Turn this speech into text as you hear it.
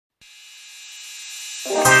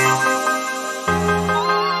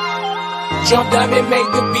Jump down and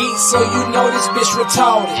make the beat so you know this bitch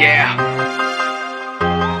retarded. Yeah.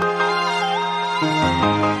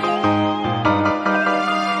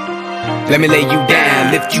 Let me lay you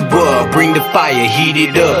down, lift you up, bring the fire, heat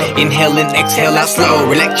it up. Inhale and exhale out slow,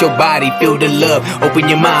 relax your body, feel the love. Open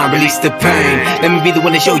your mind, release the pain. Let me be the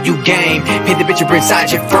one to show you game. Paint the picture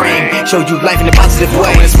inside your frame, show you life in a positive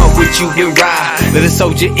way. Wanna smoke with you and ride, let a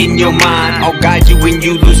soldier in your mind. I'll guide you when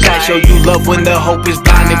you lose sight, show you love when the hope is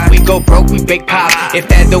blind. If we go broke, we bake pop. If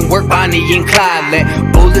that don't work, Bonnie and Clyde. Let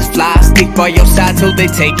bullets fly, stick by your side till they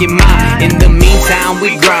take it mine. In the meantime,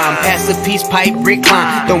 we grind, pass a piece, pipe, recline.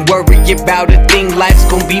 Don't worry about a thing, life's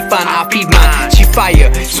gon' be fine. I'll feed mine. She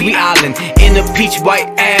fire, sweet island in a peach white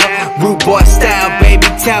ale, rude boy style. Baby,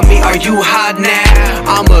 tell me, are you hot now?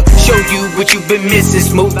 I'ma show you what you've been missing.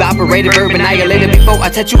 Smooth operator, verb annihilator. Before I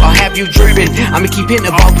touch you, I'll have you dripping. I'ma keep hitting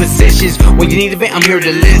of all positions. When you need a vent, I'm here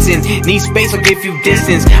to listen. Need space, I'll give you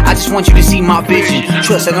distance. I just want you to see my vision.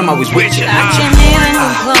 Trust that I'm always with you. I can't even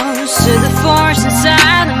come close to the force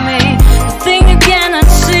inside of me. The thing you cannot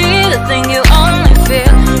see, the thing you only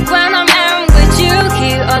feel. When I'm with you,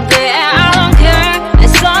 keep all day, I don't care.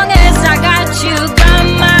 As long as I got you by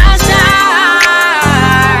my side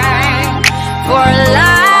for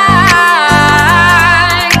life.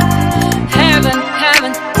 Heaven,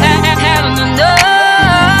 heaven, heaven and earth.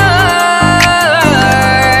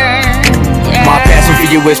 Yeah. My passion for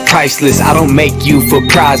you is priceless. I don't make you for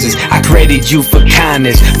prizes. I created you for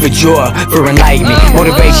kindness, for joy, for enlightenment,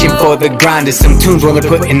 motivation for the grinders. Some tunes wanna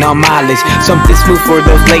put in on mileage, something smooth for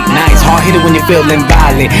those late nights, hard hitter when you're feeling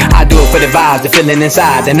violent. I do it for the vibes, the feeling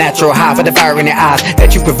inside, the natural high for the fire in your eyes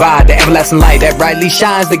that you provide, the everlasting light that brightly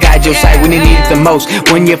shines to guide your sight when you need it the most.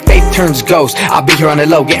 When your faith turns ghost, I'll be here on the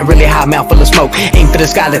low, getting really high, mouth full of smoke. Aim for the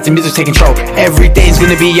sky, let the music take control. Everything's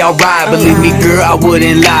gonna be alright, believe me, girl, I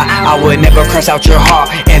wouldn't lie. I would never cross out your heart,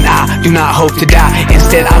 and I do not hope to die.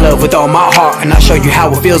 Instead, I love with all my heart, and I'll show you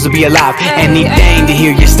how it feels to be alive. Anything to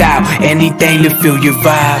hear your style, anything to feel your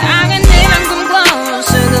vibe. I can even come close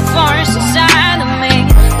to the force inside of me.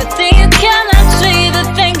 The thing you cannot see, the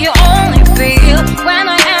thing you only feel. When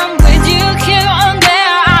I am with you, keep on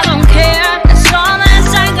there, I don't care. As long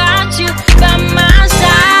as I got you by my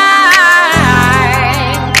side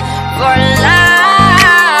for life.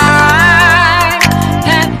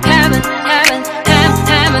 Heaven, heaven,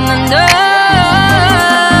 heaven and earth.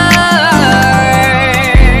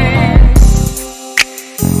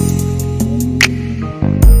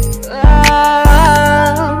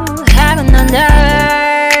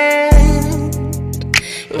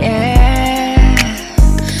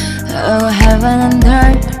 Heaven and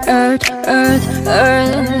earth, earth, earth,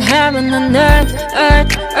 earth, heaven and earth,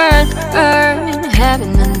 earth, earth, earth,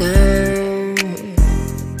 heaven and earth,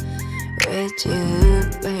 with you,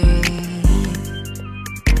 baby.